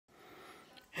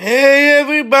Hey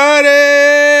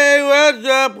everybody, what's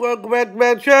up? Welcome back to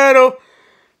my channel.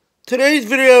 Today's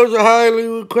video is a highly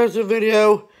requested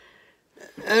video.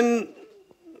 And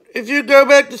if you go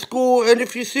back to school and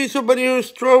if you see somebody who's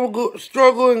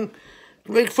struggling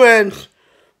to make friends,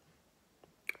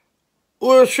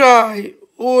 or shy,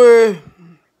 or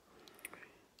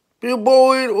be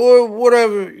bullied, or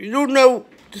whatever, you don't know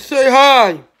to say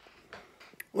hi.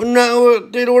 Or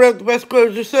not, they don't have the best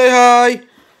clothes, just say hi.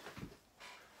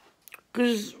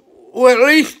 Or at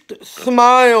least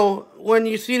smile when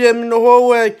you see them in the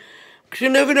hallway, because you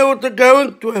never know what they're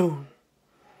going through.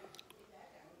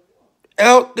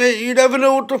 Out there, you never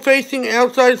know what they're facing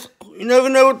outside. You never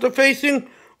know what they're facing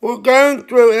or going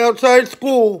through outside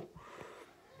school.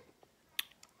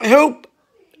 I hope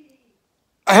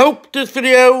this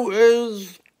video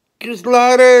gets a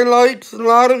lot of likes and a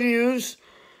lot of views,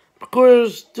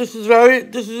 because this is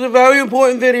a very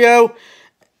important video.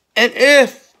 And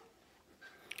if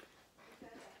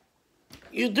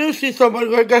you do see somebody,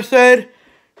 like I said,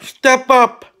 step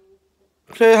up.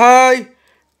 Say hi.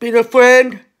 Be a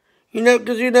friend.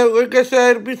 Because like I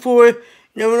said before, you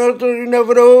never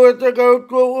know what they're going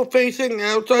through or facing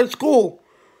outside school.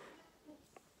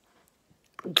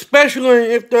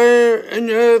 Especially if they're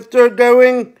new to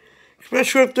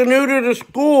the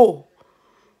school.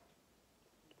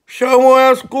 Show them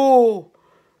around school.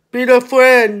 Be a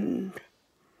friend.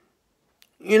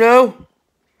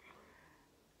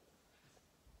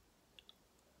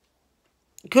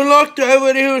 Good luck to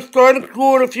everybody who's starting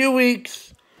school in a few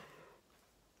weeks.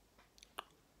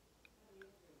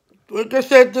 Like I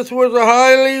said, this was a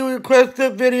highly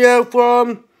requested video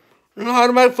from a lot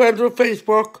of my friends on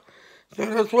Facebook. So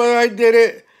that's why I did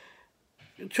it.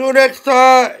 Until next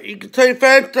time, you can tell your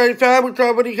friends, tell your family,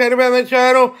 tell everybody you can about my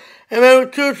channel. And remember,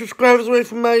 2 subscribers away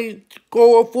from my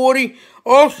goal of 40.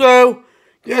 Also,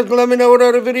 you guys can let me know what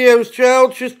other videos,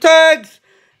 challenges, tags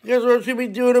you guys want to see me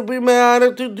do. It'll be my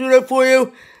honor to do that for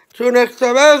you. Until next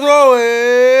time, as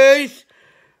always,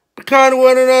 be kind to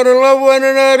one another, love one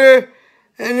another.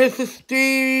 And this is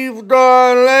Steve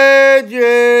the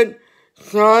Legend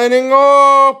signing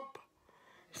off.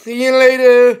 See you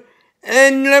later.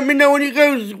 And let me know when you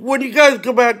guys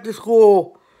go back to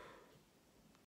school.